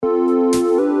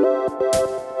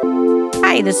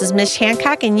Hi, this is Mish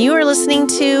Hancock, and you are listening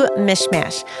to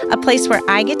Mishmash, a place where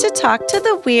I get to talk to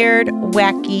the weird,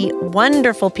 wacky,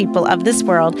 wonderful people of this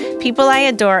world, people I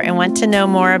adore and want to know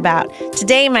more about.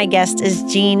 Today, my guest is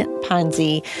Jean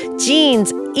Ponzi.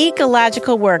 Jean's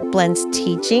ecological work blends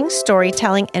teaching,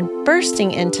 storytelling, and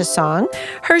bursting into song.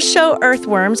 Her show,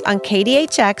 Earthworms, on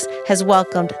KDHX has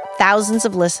welcomed thousands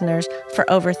of listeners for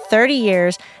over 30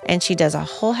 years, and she does a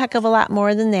whole heck of a lot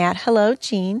more than that. Hello,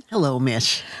 Jean. Hello,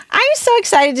 Mish. I'm so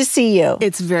excited to see you.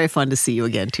 It's very fun to see you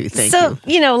again, too. Thank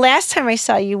you. So, last time I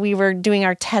saw you, we were doing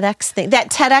our TEDx thing, that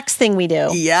TEDx thing we do.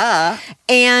 Yeah.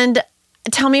 And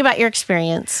tell me about your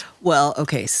experience. Well,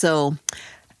 okay. So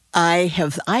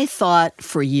I thought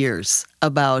for years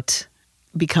about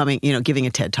becoming, giving a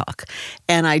TED Talk.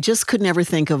 And I just could never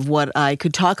think of what I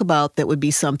could talk about that would be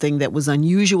something that was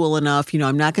unusual enough.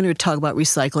 I'm not going to talk about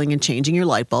recycling and changing your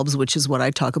light bulbs, which is what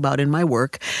I talk about in my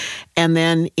work. And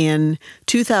then in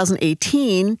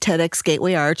 2018, TEDx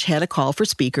Gateway Arch had a call for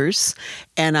speakers,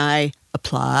 and I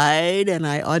applied and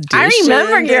I auditioned. I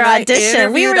remember your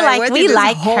audition. We were like, we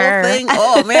like her. Thing.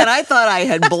 Oh man, I thought I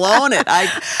had blown it.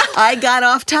 I got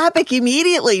off topic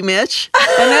immediately, Mitch,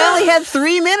 and I only had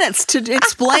 3 minutes to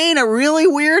explain a really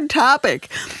weird topic.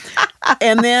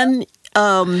 And then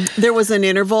there was an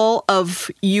interval of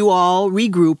you all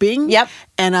regrouping. Yep.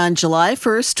 And on July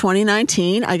 1st,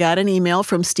 2019, I got an email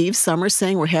from Steve Summers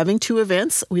saying, we're having 2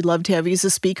 events. We'd love to have you as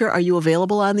a speaker. Are you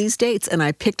available on these dates? And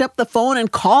I picked up the phone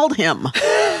and called him.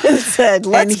 And said,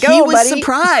 let's go, he was buddy.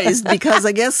 surprised because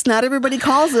I guess not everybody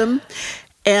calls him.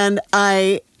 And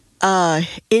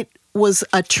it was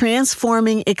a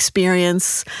transforming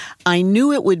experience. I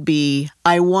knew it would be.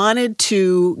 I wanted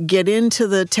to get into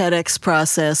the TEDx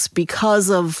process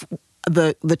because of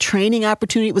the training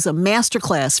opportunity. It was a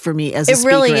masterclass for me as a speaker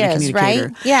really and a is, communicator.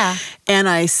 right? Yeah. And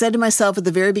I said to myself at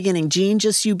the very beginning, Jean,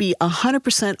 just you be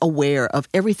 100% aware of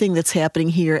everything that's happening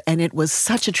here. And it was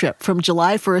such a trip from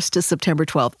July 1st to September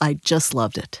 12th. I just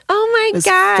loved it. Oh my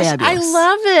gosh, fabulous. I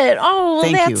love it. Oh,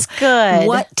 Thank that's you. good.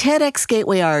 What TEDx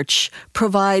Gateway Arch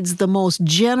provides the most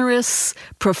generous,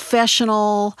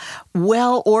 professional,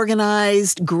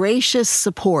 well-organized, gracious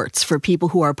supports for people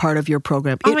who are part of your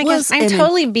program. Oh my gosh, I'm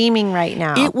totally beaming right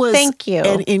now. It was Thank you.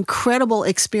 An incredible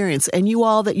experience. And you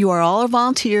are all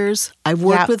volunteers. I've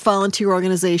worked with volunteer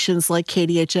organizations like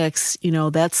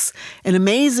KDHX. That's an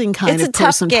amazing kind of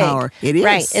person power. It is.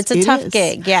 Right. It's a tough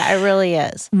gig. Yeah, it really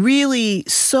is. Really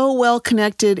so well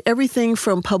connected. Everything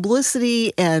from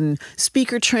publicity and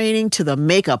speaker training to the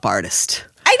makeup artist.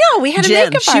 I know. We had Jen,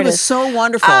 a makeup artist. She was so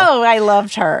wonderful. Oh, I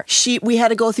loved her. We had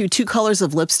to go through 2 colors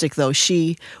of lipstick, though.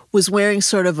 She was wearing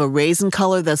sort of a raisin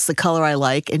color. That's the color I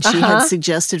like. And she had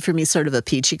suggested for me sort of a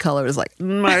peachy color. I was like,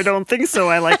 I don't think so.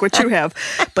 I like what you have.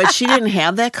 But she didn't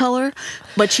have that color.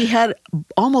 But she had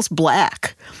almost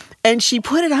black. And she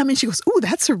put it on me and she goes, ooh,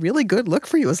 that's a really good look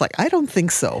for you. I was like, I don't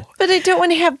think so. But I don't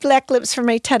want to have black lips for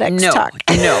my TEDx talk.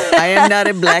 No, I am not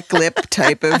a black lip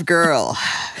type of girl.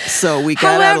 So we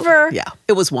got However,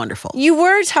 it was wonderful. You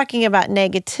were talking about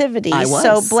negativity. I was.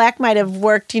 So black might have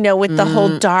worked, with the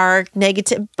whole dark,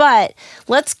 negative. But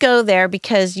let's go there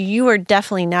because you are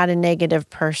definitely not a negative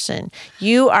person.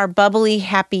 You are bubbly,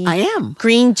 happy. I am.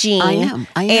 Green Jean. I am.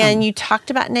 And you talked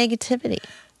about negativity.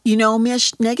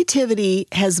 Mish,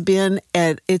 negativity has been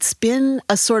it's been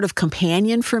a sort of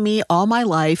companion for me all my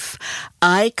life.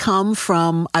 I come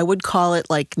from, I would call it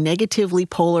like negatively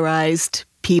polarized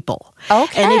people.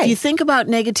 Okay. And if you think about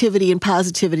negativity and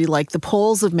positivity like the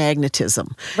poles of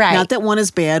magnetism, right. Not that one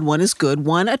is bad, one is good,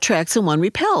 one attracts and one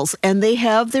repels, and they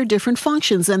have their different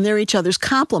functions and they're each other's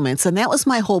complements. And that was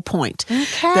my whole point.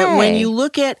 Okay. That when you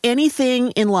look at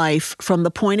anything in life from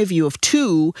the point of view of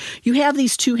 2, you have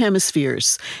these 2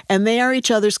 hemispheres, and they are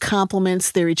each other's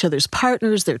complements, they're each other's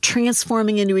partners, they're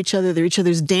transforming into each other, they're each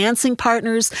other's dancing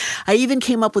partners. I even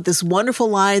came up with this wonderful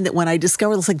line that when I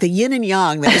discovered it's like the yin and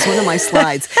yang, that was one of my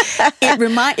slides.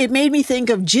 It made me think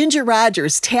of Ginger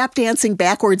Rogers tap dancing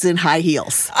backwards in high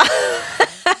heels.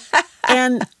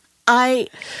 And I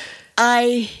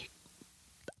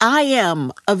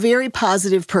am a very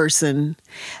positive person,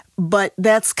 but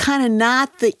that's kind of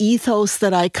not the ethos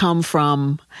that I come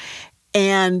from.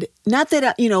 And not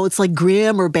that, it's like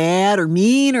grim or bad or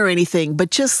mean or anything, but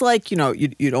just like, you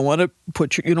don't want to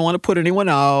put anyone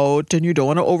out, and you don't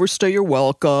want to overstay your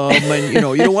welcome, and, you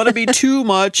don't want to be too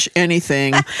much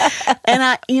anything. And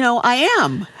I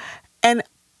am. And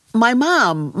my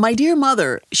mom, my dear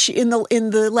mother, she in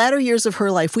the latter years of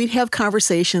her life, we'd have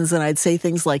conversations and I'd say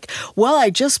things like, well,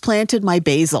 I just planted my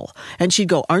basil. And she'd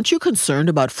go, aren't you concerned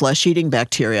about flesh-eating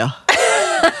bacteria?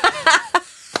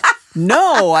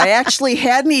 No, I actually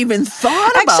hadn't even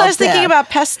thought about that. Actually, I was thinking about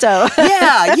pesto.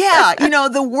 Yeah.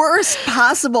 The worst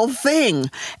possible thing.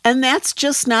 And that's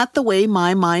just not the way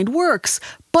my mind works.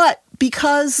 But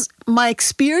because my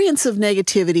experience of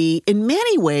negativity in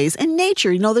many ways, and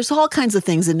nature, there's all kinds of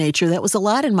things in nature. That was a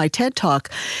lot in my TED Talk.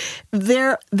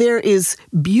 There is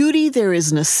beauty, there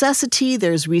is necessity,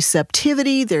 there's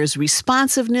receptivity, there's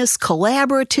responsiveness,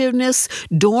 collaborativeness,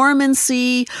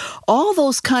 dormancy, all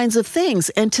those kinds of things.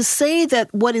 And to say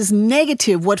that what is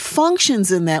negative, what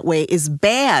functions in that way is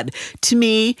bad, to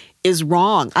me, is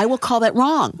wrong. I will call that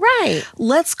wrong. Right.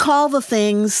 Let's call the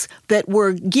things that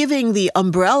we're giving the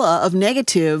umbrella of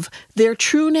negative their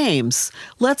true names.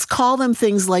 Let's call them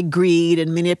things like greed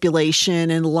and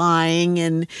manipulation and lying.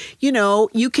 And,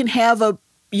 you can have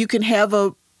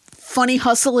a funny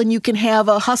hustle and you can have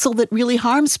a hustle that really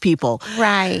harms people.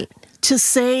 Right. To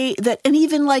say that, and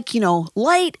even like,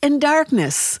 light and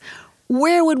darkness,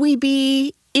 where would we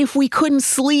be if we couldn't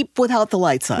sleep without the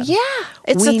lights on? Yeah,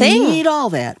 it's a thing. We need all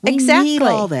that. We need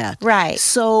all that. Right.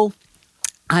 So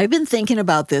I've been thinking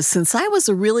about this since I was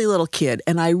a really little kid,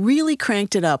 and I really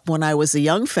cranked it up when I was a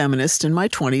young feminist in my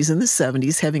 20s and the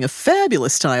 70s, having a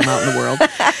fabulous time out in the world.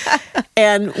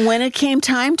 And when it came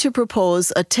time to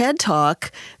propose a TED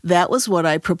Talk, that was what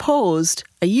I proposed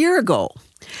a year ago.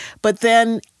 But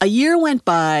then a year went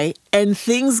by and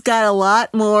things got a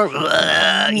lot more,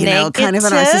 kind of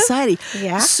in our society.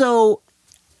 Yeah. So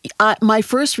my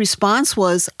first response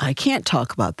was, I can't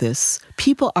talk about this.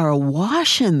 People are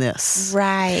awash in this.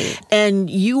 Right.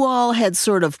 And you all had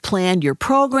sort of planned your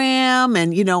program,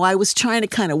 and, I was trying to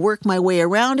kind of work my way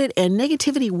around it, and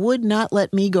negativity would not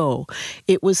let me go.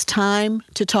 It was time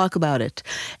to talk about it.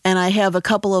 And I have a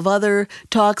couple of other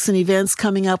talks and events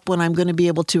coming up when I'm going to be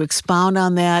able to expound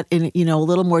on that in, a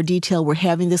little more detail. We're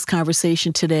having this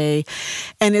conversation today.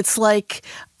 And it's like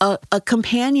a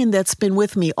companion that's been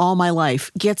with me all my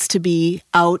life gets to be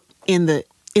out in the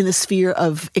sphere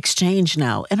of exchange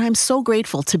now. And I'm so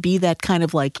grateful to be that kind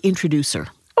of like introducer.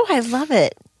 Oh, I love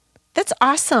it. That's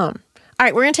awesome. All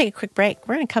right, we're going to take a quick break.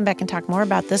 We're going to come back and talk more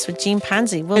about this with Jean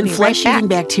Ponzi. We'll be right back. And flesh-eating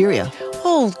bacteria.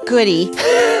 Oh, goody.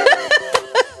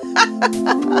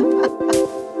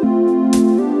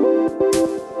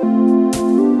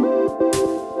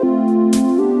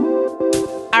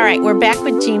 All right, we're back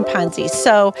with Jean Ponzi.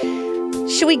 So,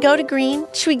 should we go to green?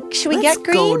 Should we get green? Let's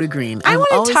go to green. I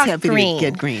want to talk happy green.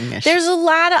 To get green, Mish. There's a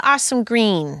lot of awesome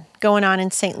green going on in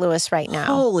St. Louis right now.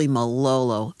 Holy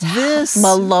Malolo. This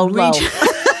Malolo.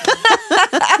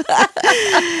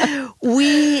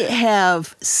 We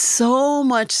have so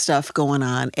much stuff going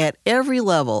on at every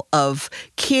level, of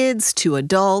kids to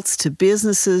adults to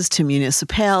businesses to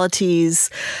municipalities.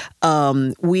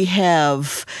 We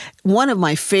have, one of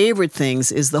my favorite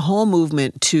things is the whole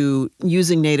movement to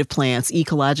using native plants,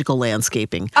 ecological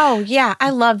landscaping. Oh, yeah.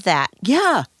 I love that.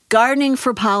 Yeah. Gardening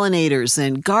for pollinators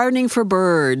and gardening for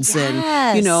birds.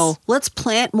 Yes. And, let's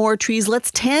plant more trees.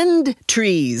 Let's tend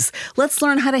trees. Let's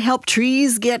learn how to help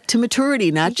trees get to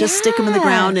maturity, not just stick them in the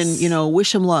ground and,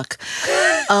 wish them luck.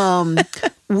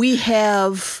 We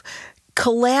have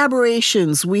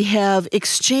collaborations. We have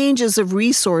exchanges of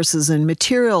resources and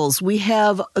materials. We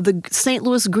have the St.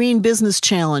 Louis Green Business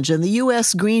Challenge and the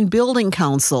U.S. Green Building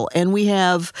Council. And we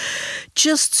have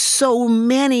just so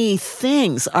many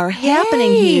things are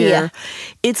happening here.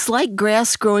 It's like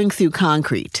grass growing through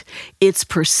concrete. It's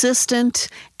persistent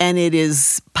and it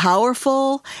is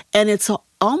powerful and it's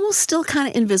almost still kind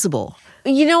of invisible.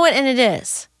 You know what? And it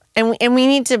is. And we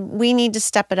need to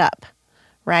step it up,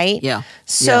 right? Yeah.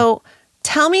 So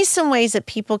tell me some ways that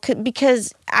people could,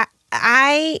 because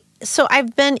I've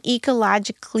been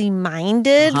ecologically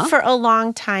minded for a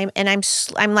long time, and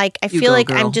I'm like, I feel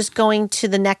like I'm just going to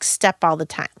the next step all the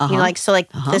time.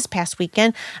 This past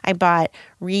weekend, I bought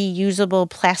reusable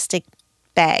plastic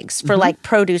bags for like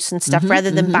produce and stuff rather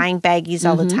than buying baggies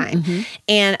all the time.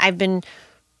 And I've been,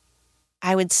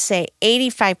 I would say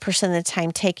 85% of the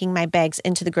time taking my bags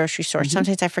into the grocery store.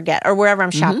 Sometimes I forget, or wherever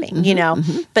I'm shopping,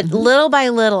 But little by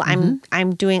little,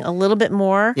 I'm doing a little bit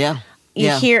more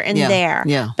here and there.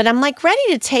 Yeah. But I'm like ready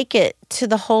to take it to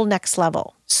the whole next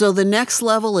level. So the next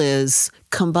level is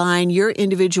combine your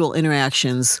individual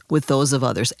interactions with those of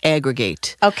others.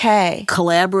 Aggregate. Okay.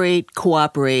 Collaborate,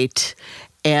 cooperate,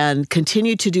 and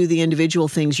continue to do the individual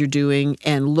things you're doing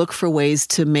and look for ways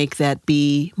to make that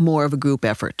be more of a group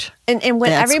effort. And when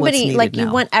That's everybody, what's you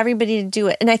now. want everybody to do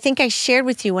it. And I think I shared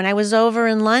with you when I was over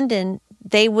in London,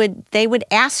 they would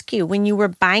ask you when you were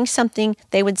buying something,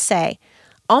 they would say,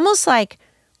 almost like,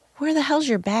 where the hell's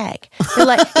your bag? They're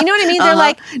like, you know what I mean? They're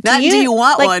like, do you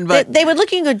want one? But they would look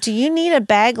at you and go, do you need a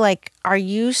bag? Like, are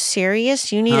you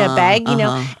serious? You need a bag?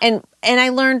 And And I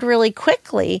learned really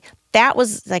quickly that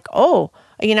was like, oh,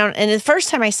 and the first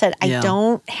time I said,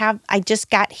 I just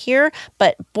got here,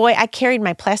 but boy, I carried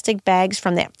my plastic bags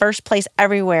from that first place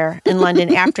everywhere in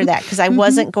London after that, because I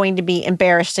wasn't going to be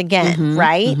embarrassed again,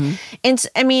 right? And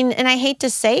and I hate to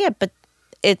say it, but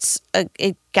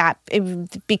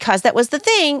because that was the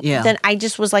thing, then I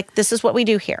just was like, this is what we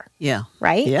do here. Yeah.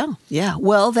 Right? Yeah.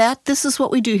 Well, this is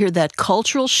what we do here, that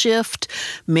cultural shift,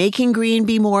 making green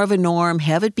be more of a norm,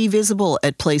 have it be visible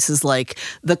at places like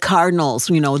the Cardinals,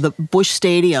 the Busch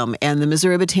Stadium and the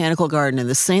Missouri Botanical Garden and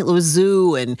the St. Louis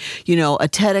Zoo and, a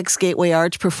TEDx Gateway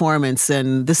Arts performance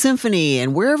and the symphony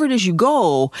and wherever it is you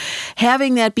go,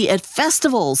 having that be at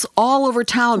festivals all over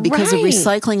town because of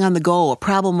recycling on the go,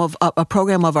 a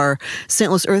program of our St.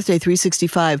 Louis Earth Day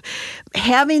 365,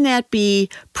 having that be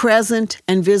present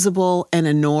and visible and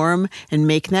a norm and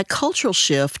making that cultural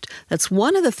shift, that's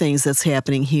one of the things that's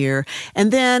happening here.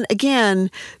 And then, again,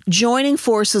 joining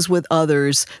forces with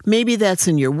others. Maybe that's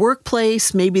in your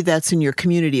workplace, maybe that's in your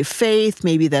community of faith,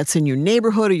 maybe that's in your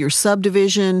neighborhood or your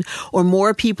subdivision, or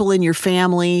more people in your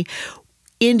family.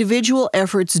 Individual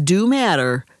efforts do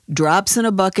matter. Drops in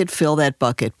a bucket, fill that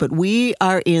bucket. But we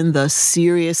are in the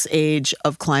serious age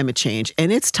of climate change,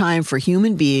 and it's time for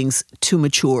human beings to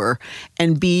mature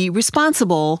and be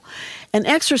responsible and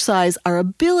exercise our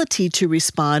ability to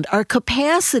respond, our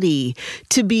capacity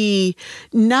to be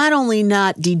not only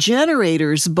not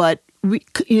degenerators, but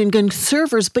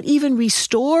conservers, but even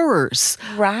restorers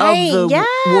of the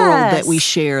world that we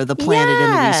share, the planet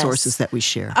and the resources that we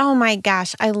share. Oh my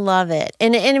gosh, I love it.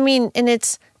 And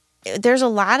there's a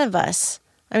lot of us.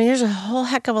 There's a whole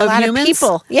heck of a lot humans? of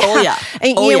people. Yeah. Oh, yeah.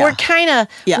 And, we're kind of,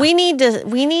 we need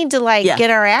to get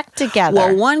our act together.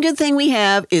 Well, one good thing we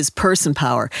have is person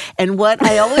power. And what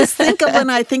I always think of when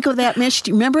I think of that, Mish,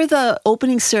 do you remember the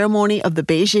opening ceremony of the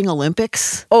Beijing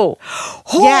Olympics? Oh,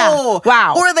 yeah.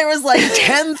 Wow. Or there was like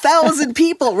 10,000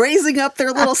 people raising up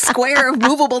their little square of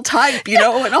movable type, and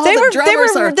all the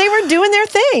drummers they were doing their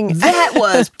thing. That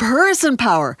was person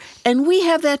power. And we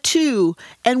have that too.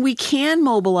 And we can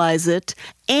mobilize it.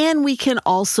 And we can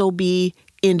also be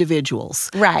individuals.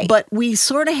 Right. But we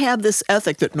sort of have this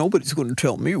ethic that nobody's going to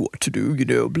tell me what to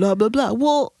do, blah, blah, blah.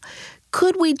 Well,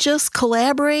 could we just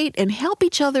collaborate and help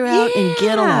each other out and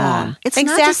get along? It's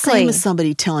not the same as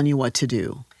somebody telling you what to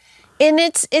do. And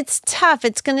it's tough.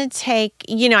 It's going to take,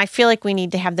 I feel like we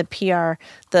need to have the PR,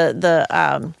 the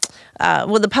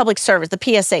public service, the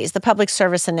PSAs, the public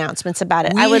service announcements about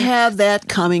it. We have that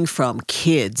coming from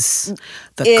kids.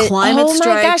 The climate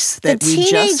strikes that we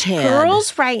just had. The teenage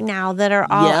girls right now that are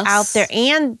all out there,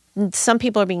 and some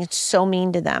people are being so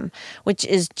mean to them, which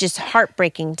is just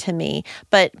heartbreaking to me.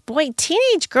 But boy,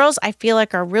 teenage girls, I feel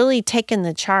like, are really taking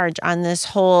the charge on this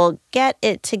whole get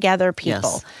it together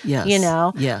people. Yes.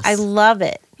 Yes. I love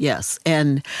it. Yes,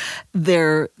 and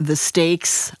the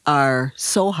stakes are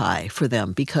so high for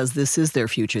them because this is their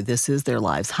future, this is their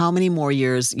lives. How many more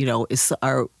years,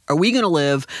 are we going to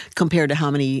live compared to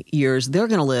how many years they're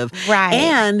going to live? Right.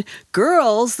 And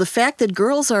girls, the fact that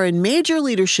girls are in major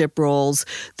leadership roles,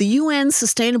 the UN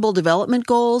Sustainable Development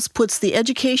Goals puts the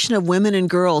education of women and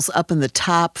girls up in the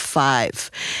top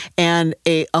 5, and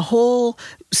a whole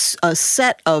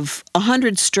set of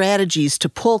 100 strategies to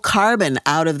pull carbon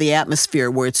out of the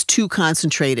atmosphere where it's too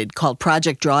concentrated, called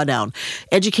Project Drawdown.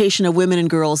 Education of women and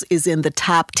girls is in the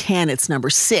top 10. It's number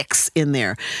 6 in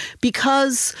there.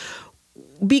 Because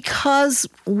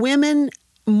women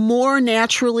more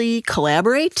naturally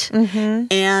collaborate,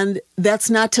 and that's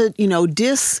not to,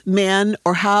 diss men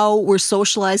or how we're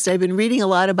socialized. I've been reading a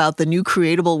lot about the new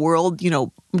creatable world,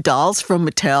 dolls from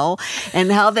Mattel,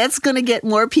 and how that's going to get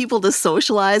more people to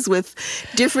socialize with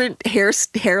different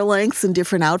hair lengths and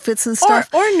different outfits and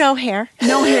stuff. Or no hair.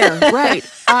 No hair, right.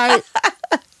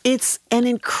 It's an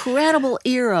incredible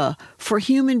era for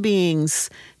human beings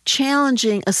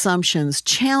challenging assumptions,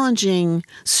 challenging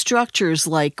structures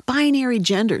like binary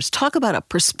genders. Talk about a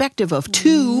perspective of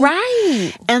 2.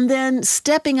 Right. And then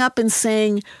stepping up and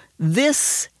saying,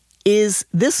 this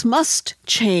must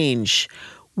change.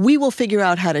 We will figure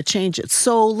out how to change it.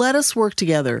 So let us work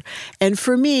together. And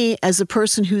for me, as a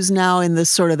person who's now in this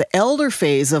sort of the elder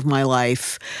phase of my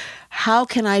life, how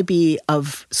can I be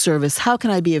of service? How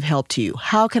can I be of help to you?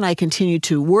 How can I continue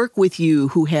to work with you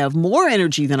who have more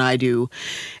energy than I do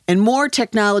and more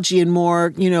technology and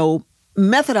more,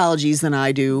 methodologies than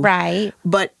I do? Right.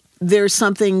 But there's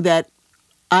something that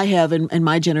I have and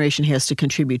my generation has to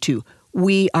contribute to.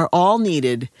 We are all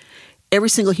needed. Every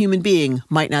single human being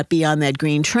might not be on that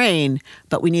green train,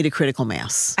 but we need a critical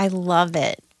mass. I love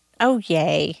it. Oh,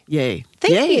 yay. Yay.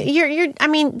 Thank you.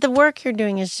 The work you're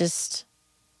doing is just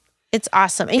It's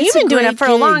awesome. And It's you've a been doing great it for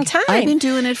a long gig. time. I've been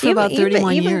doing it for about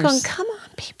 31 you've years. been going, come on,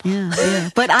 people. Yeah.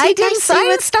 But I didn't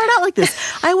start out like this.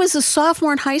 I was a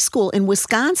sophomore in high school in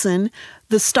Wisconsin,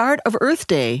 the start of Earth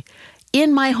Day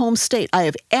in my home state. I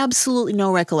have absolutely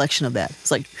no recollection of that.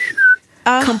 It's like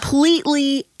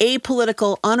completely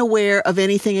apolitical, unaware of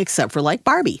anything except for like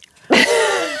Barbie.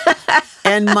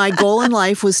 And my goal in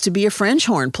life was to be a French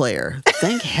horn player.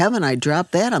 Thank heaven I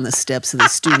dropped that on the steps of the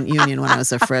student union when I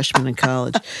was a freshman in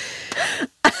college.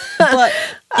 But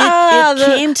it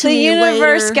came to me later. The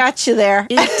universe got you there.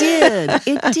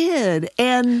 It did.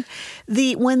 And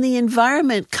when the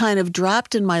environment kind of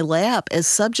dropped in my lap as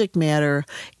subject matter,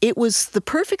 it was the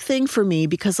perfect thing for me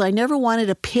because I never wanted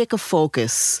to pick a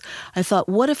focus. I thought,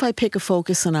 what if I pick a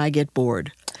focus and I get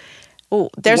bored? Oh,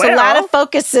 there's a lot of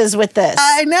focuses with this.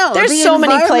 I know. There's so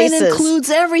many places. The environment includes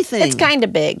everything. It's kind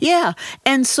of big. Yeah.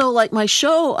 And so like my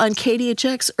show on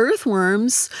KDHX,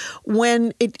 Earthworms,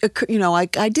 when it,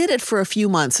 I did it for a few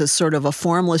months as sort of a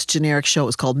formless generic show. It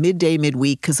was called Midday,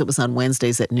 Midweek because it was on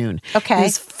Wednesdays at noon. Okay. It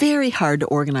was very hard to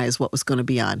organize what was going to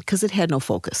be on because it had no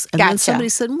focus. And then somebody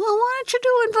said, well, why don't you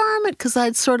do environment? Because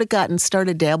I'd sort of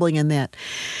started dabbling in that.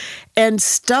 And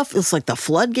stuff, it's like the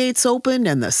floodgates opened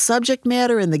and the subject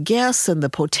matter and the guests and the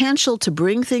potential to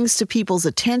bring things to people's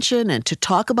attention and to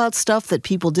talk about stuff that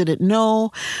people didn't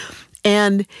know.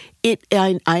 And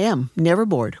I am never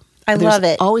bored. Love it.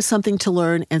 There's always something to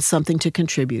learn and something to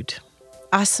contribute.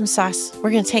 Awesome sauce.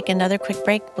 We're going to take another quick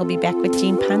break. We'll be back with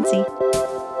Jean Ponzi.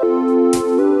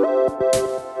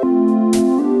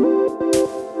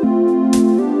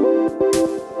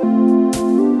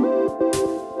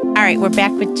 All right, we're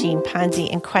back with Jean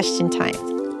Ponzi and question time.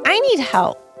 I need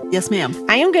help. Yes, ma'am.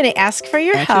 I am going to ask for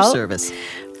your help. At your service.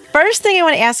 First thing I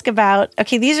want to ask about,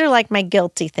 okay, these are like my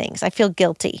guilty things. I feel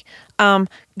guilty.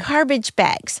 Garbage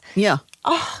bags. Yeah.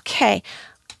 Oh, okay.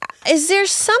 Is there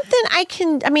something I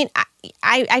can,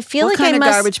 I feel what like I must. What kind of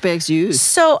garbage bags you use?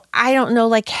 So, I don't know,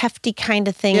 like hefty kind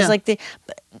of things. Yeah. Like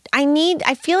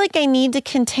I feel like I need to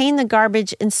contain the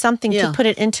garbage in something to put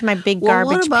it into my big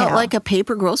garbage what about pail. like a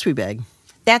paper grocery bag?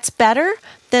 That's better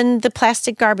than the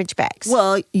plastic garbage bags.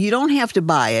 Well, you don't have to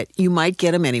buy it. You might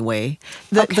get them anyway.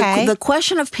 The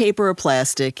question of paper or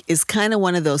plastic is kind of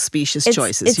one of those specious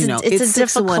choices. It's a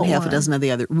six of one, difficult half a one. dozen of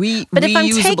the other. But if I'm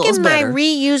taking my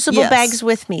reusable bags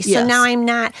with me, so now I'm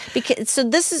not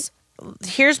this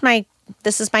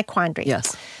is my quandary.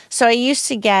 Yes. So I used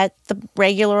to get the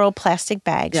regular old plastic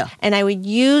bags, and I would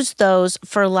use those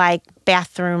for like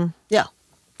bathroom. Yeah.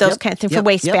 Those kind of things for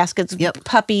waste baskets.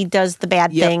 Puppy does the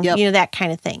bad thing, that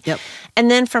kind of thing. Yep.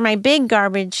 And then for my big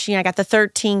garbage, I got the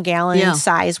 13-gallon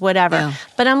size, whatever. Yeah.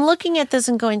 But I'm looking at this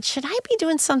and going, should I be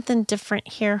doing something different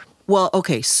here? Well,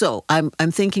 okay, so I'm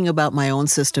thinking about my own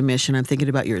system mission. I'm thinking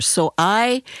about yours. So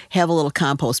I have a little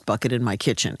compost bucket in my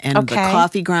kitchen, and the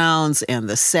coffee grounds and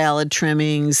the salad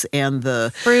trimmings and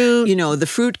the fruit, the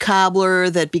fruit cobbler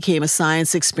that became a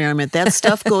science experiment. That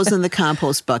stuff goes in the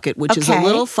compost bucket, which is a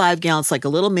little 5 gallons, like a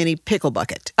little mini pickle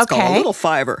bucket. It's called a little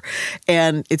fiver,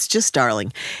 and it's just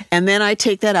darling. And then I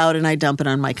take that out and I dump it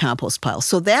on my compost pile.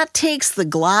 So that takes the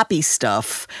gloppy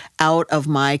stuff out of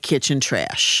my kitchen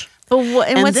trash. But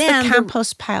what's the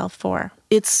compost pile for?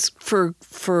 It's for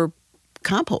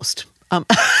compost. Do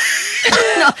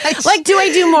I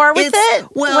do more with it?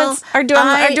 Well, or do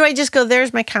I just go,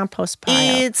 there's my compost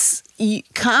pile?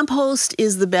 Compost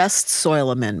is the best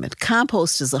soil amendment.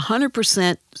 Compost is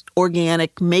 100%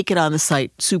 organic, make it on the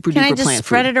site, super duper plant food. Can I just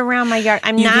spread it around my yard?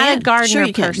 I'm not a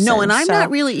gardener person. No, and I'm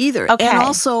not really either. Okay. And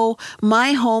also,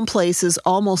 my home place is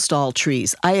almost all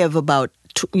trees. I have about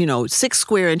 6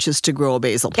 square inches to grow a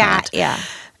basil plant. Yeah.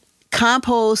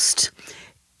 Compost,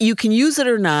 you can use it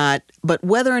or not, but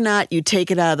whether or not you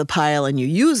take it out of the pile and you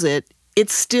use it,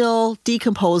 it's still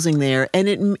decomposing there, and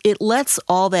it lets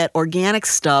all that organic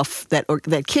stuff, that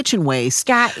kitchen waste,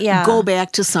 go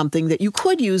back to something that you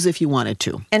could use if you wanted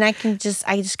to. And I just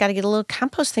got to get a little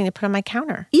compost thing to put on my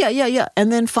counter. Yeah.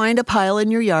 And then find a pile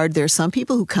in your yard. There's some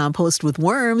people who compost with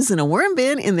worms in a worm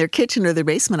bin in their kitchen or their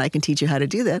basement. I can teach you how to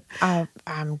do that.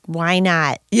 Why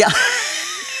not? Yeah.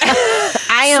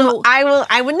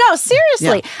 I would know,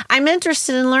 seriously. Yeah. I'm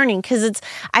interested in learning because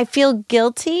I feel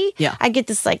guilty. Yeah. I get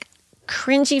this like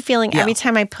cringy feeling every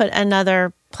time I put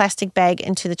another plastic bag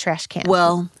into the trash can.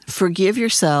 Well, forgive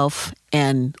yourself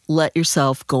and let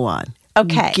yourself go on.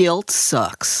 Okay. Guilt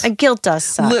sucks. Guilt does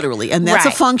suck. Literally. And that's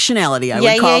Right. a functionality. I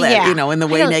would call that, in the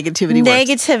way negativity works.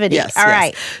 Negativity. Yes, All yes.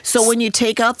 right. So when you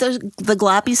take out the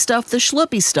gloppy stuff, the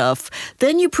schluppy stuff,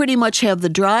 then you pretty much have the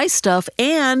dry stuff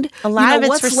and a lot of it's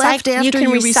what's left after you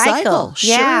can recycle.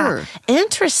 Yeah. Sure.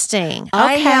 Interesting. Okay.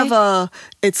 I have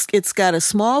it's got a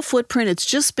small footprint. It's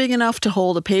just big enough to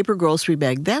hold a paper grocery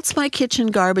bag. That's my kitchen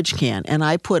garbage can. And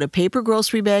I put a paper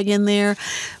grocery bag in there.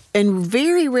 And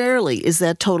very rarely is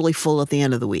that totally full at the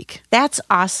end of the week. That's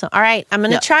awesome. All right, I'm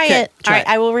going to try okay, it. All right,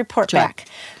 I will report Try back.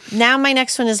 Now my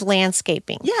next one is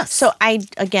landscaping. Yes. So I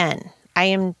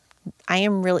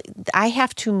am really, I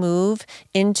have to move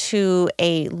into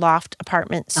a loft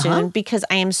apartment soon because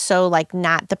I am so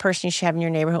not the person you should have in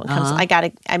your neighborhood.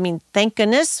 Thank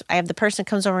goodness I have the person that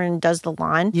comes over and does the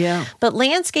lawn. Yeah. But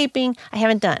landscaping, I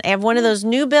haven't done. I have one of those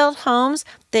new build homes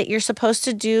that you're supposed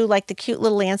to do the cute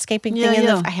little landscaping thing in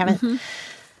I haven't. Mm-hmm.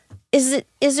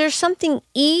 Is there something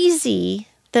easy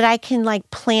that I can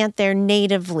plant there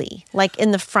natively,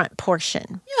 in the front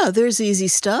portion? Yeah, there's easy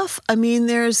stuff. I mean,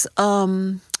 there's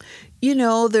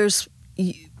there's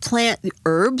plant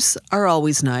herbs are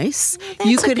always nice.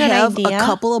 You could have a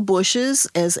couple of bushes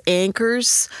as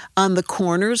anchors on the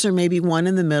corners or maybe one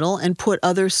in the middle and put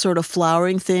other sort of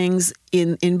flowering things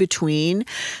in between.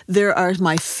 There are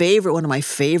one of my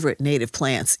favorite native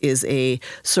plants is a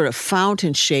sort of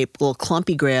fountain-shaped little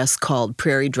clumpy grass called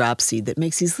prairie dropseed that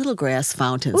makes these little grass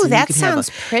fountains. Ooh, that sounds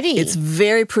pretty. It's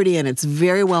very pretty and it's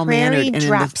very well-mannered. Prairie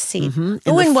dropseed.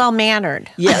 And well-mannered.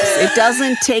 Yes, it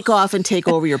doesn't take off and take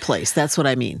over your place. That's what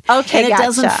I mean. Okay, and it gotcha.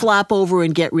 doesn't flop over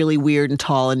and get really weird and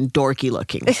tall and dorky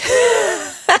looking.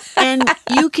 And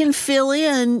you can fill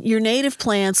in your native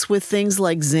plants with things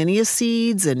like zinnia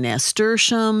seeds and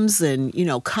nasturtiums and,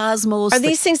 cosmos. Are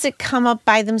these things that come up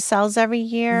by themselves every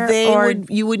year?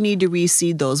 You would need to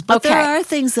reseed those. But there are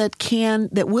things that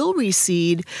will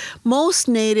reseed. Most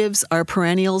natives are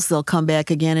perennials. They'll come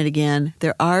back again and again.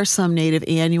 There are some native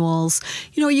annuals.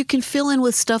 You can fill in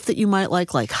with stuff that you might like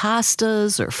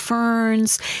hostas or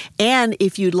ferns. And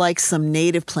if you'd like some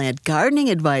native plant gardening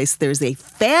advice, there's a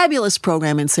fabulous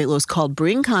program in St. Louis called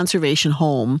Bring Conservation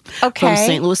Home from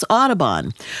St. Louis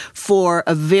Audubon. For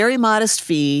a very modest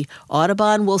fee,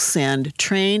 Audubon will send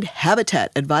trained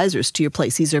habitat advisors to your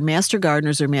place. These are master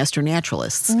gardeners or master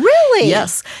naturalists. Really?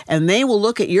 Yes. And they will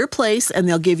look at your place and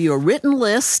they'll give you a written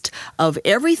list of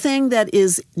everything that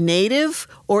is native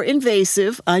or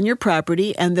invasive on your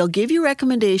property, and they'll give you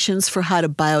recommendations for how to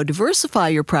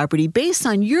biodiversify your property based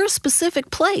on your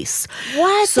specific place.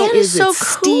 What? So that is so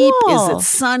steep? cool. Is it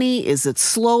sunny? Is it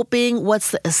sloping?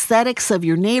 What's the aesthetics of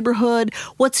your neighborhood?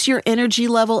 What's your energy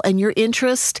level and your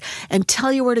interest? And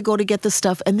tell you where to go to get the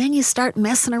stuff. And then you start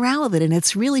messing around with it, and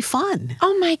it's really fun.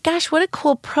 Oh my gosh, what a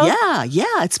cool program.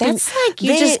 Yeah. That's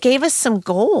you just gave us some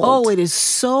gold. Oh, it is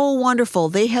so wonderful.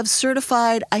 They have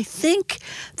certified, I think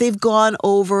they've gone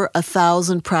over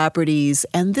 1,000 properties.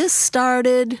 And this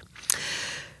started,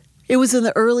 it was in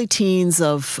the early teens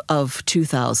of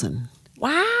 2000.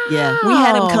 Wow. Yeah, we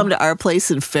had him come to our place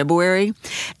in February,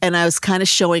 and I was kind of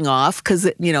showing off because,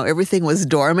 everything was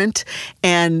dormant,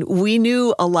 and we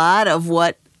knew a lot of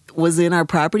what was in our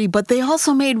property, but they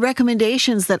also made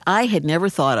recommendations that I had never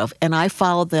thought of, and I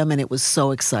followed them, and it was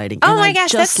so exciting. Oh and my I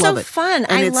gosh, just that's love so it. fun.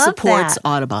 And I it love supports that.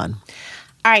 Audubon.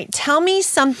 All right, tell me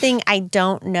something I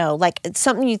don't know,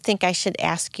 something you think I should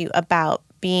ask you about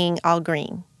being all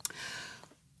green.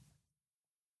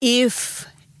 If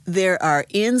there are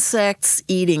insects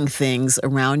eating things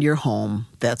around your home,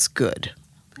 that's good.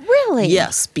 Really?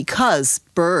 Yes, because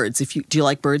birds, do you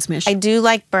like birds, Mish? I do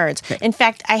like birds. Okay. In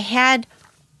fact, I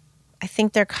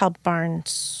think they're called barn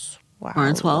swallows.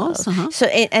 Barn swallows? Uh-huh. So,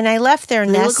 and I left their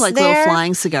They nest look like there. little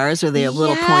flying cigars, or they have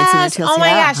little points in their tails. Oh my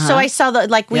Yeah, gosh. So I saw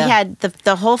we had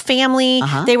the whole family.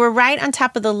 They were right on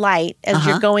top of the light as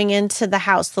you're going into the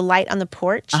house, the light on the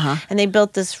porch. And they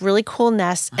built this really cool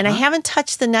nest. And I haven't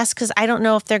touched the nest because I don't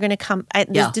know if they're going to come.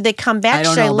 Do they come back? I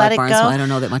don't Should know I let about it barn go? swallows. I don't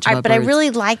know that much about But birds. I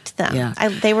really liked them. Yeah.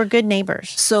 They were good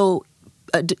neighbors. So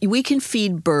we can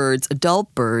feed birds,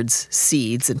 adult birds,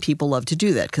 seeds, and people love to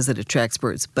do that because it attracts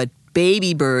birds. But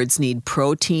baby birds need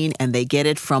protein, and they get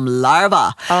it from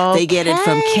larvae. Okay. They get it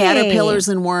from caterpillars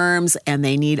and worms, and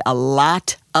they need a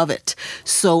lot of it.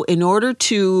 So in order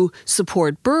to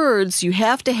support birds, you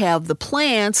have to have the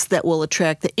plants that will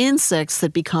attract the insects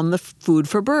that become the food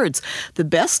for birds. The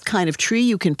best kind of tree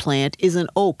you can plant is an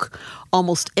oak.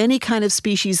 Almost any kind of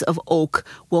species of oak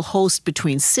will host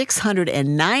between 600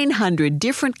 and 900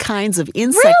 different kinds of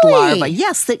insect Really? larvae.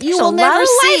 Yes, that you There's will a never lot of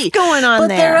see. life going on but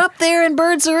there. they're up there and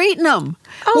birds are eating them.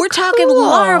 Oh, We're talking cool.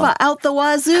 larvae out the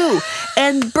wazoo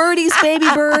and birdies, baby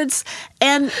birds,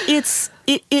 and it's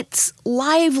it's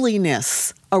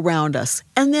liveliness around us.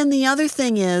 And then the other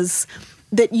thing is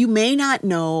that you may not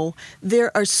know,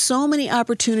 there are so many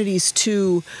opportunities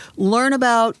to learn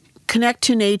about, connect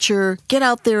to nature, get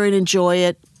out there and enjoy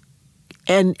it,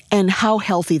 and how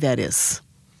healthy that is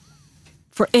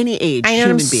for any age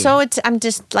human being. I'm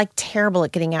just like terrible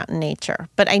at getting out in nature,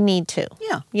 but I need to.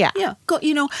 Yeah. Go.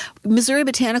 Missouri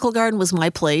Botanical Garden was my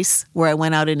place where I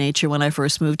went out in nature when I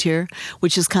first moved here,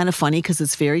 which is kind of funny because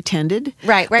it's very tended.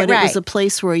 Right. But it was a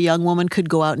place where a young woman could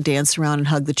go out and dance around and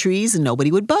hug the trees, and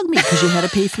nobody would bug me because you had to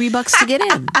pay $3 to get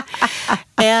in.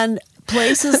 And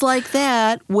places like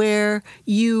that where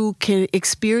you can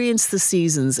experience the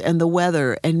seasons and the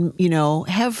weather and,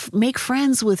 make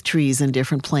friends with trees and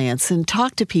different plants and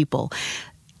talk to people.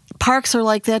 Parks are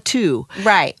like that too.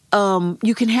 Right.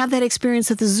 You can have that experience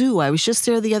at the zoo. I was just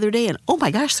there the other day and oh my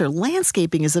gosh, their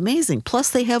landscaping is amazing.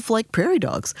 Plus they have like prairie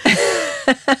dogs.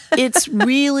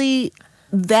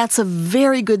 That's a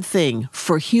very good thing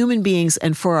for human beings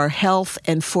and for our health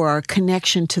and for our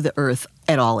connection to the earth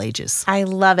at all ages. I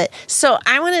love it. So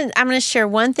I'm gonna share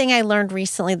one thing I learned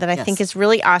recently that I think is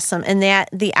really awesome, and that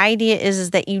the idea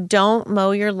is that you don't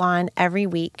mow your lawn every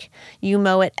week. You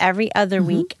mow it every other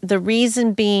week. The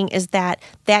reason being is that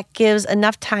gives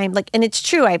enough time. And it's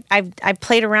true. I've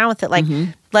played around with it.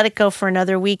 Let it go for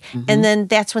another week, and then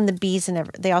that's when the bees and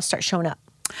they all start showing up.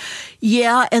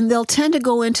 Yeah, and they'll tend to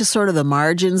go into sort of the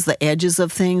margins, the edges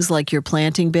of things like your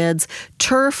planting beds.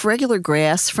 Turf, regular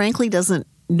grass, frankly,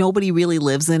 nobody really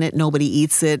lives in it. Nobody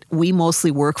eats it. We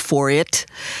mostly work for it.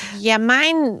 Yeah,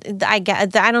 mine, I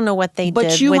don't know what they did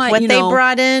with what they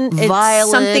brought in.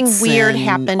 Something weird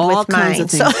happened with mine.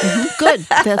 So good.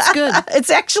 That's good. It's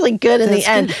actually good in the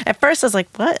end. At first I was like,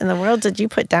 what in the world did you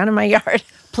put down in my yard?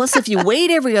 Plus, if you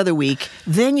wait every other week,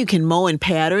 then you can mow in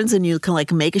patterns and you can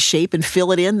make a shape and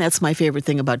fill it in. That's my favorite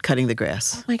thing about cutting the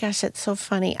grass. Oh my gosh, that's so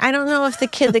funny. I don't know if the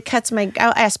kid that cuts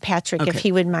I'll ask Patrick if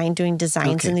he would mind doing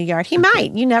designs in the yard. He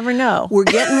might. You never know. We're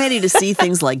getting ready to see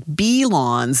things like bee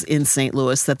lawns in St.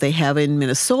 Louis that they have in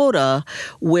Minnesota,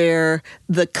 where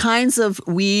the kinds of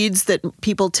weeds that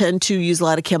people tend to use a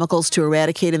lot of chemicals to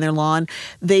eradicate in their lawn,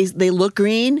 they look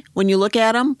green when you look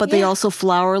at them, but they also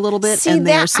flower a little bit, and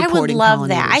they're supporting pollinators. I would love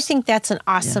that. I think that's an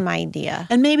awesome idea.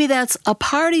 And maybe that's a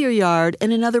part of your yard,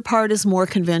 and another part is more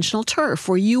conventional turf,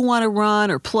 where you want to run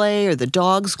or play, or the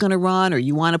dog's going to run, or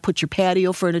you want to put your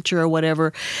patio furniture or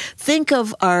whatever.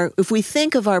 If we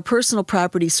think of our personal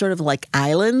property sort of like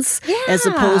islands, as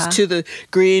opposed to the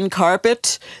green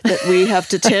carpet that we have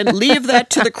to leave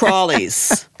that to the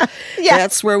Crawleys.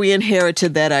 That's where we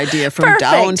inherited that idea from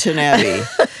Downton Abbey.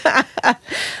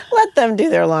 Let them do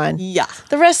their lawn. Yeah.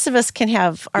 The rest of us can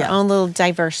have our own little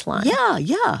diverse lawn.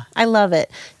 Yeah. I love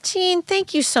it. Jean,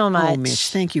 thank you so much. Oh, Mitch,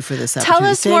 thank you for this opportunity. Tell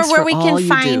us more where we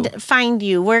can find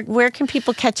you. Where can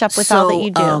people catch up with all that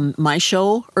you do? My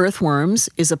show, Earthworms,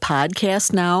 is a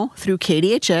podcast now through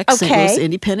KDHX, St. Louis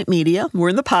Independent Media. We're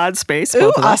in the pod space.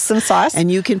 Ooh, awesome sauce.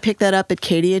 And you can pick that up at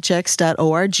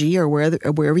kdhx.org or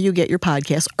wherever you get your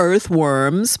podcast.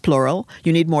 Earthworms, plural.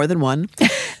 You need more than one.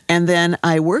 And then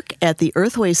I work at the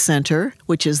Earthways Center,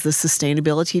 which is the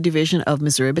sustainability division of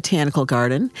Missouri Botanical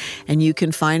Garden. And you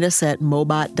can find us at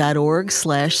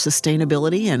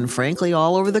mobot.org/sustainability. And frankly,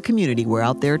 all over the community. We're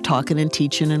out there talking and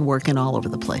teaching and working all over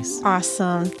the place.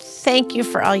 Awesome. Thank you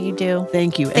for all you do.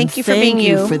 Thank you. Thank you for being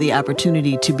you. Thank you for the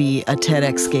opportunity to be a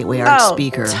TEDx Gateway Arts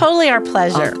speaker. Totally our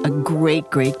pleasure. A great,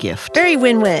 great gift. Very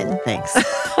win-win. Thanks.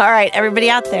 All right, everybody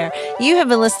out there. You have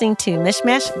been listening to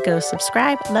Mishmash. Go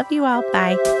subscribe. Love you all.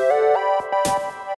 Bye.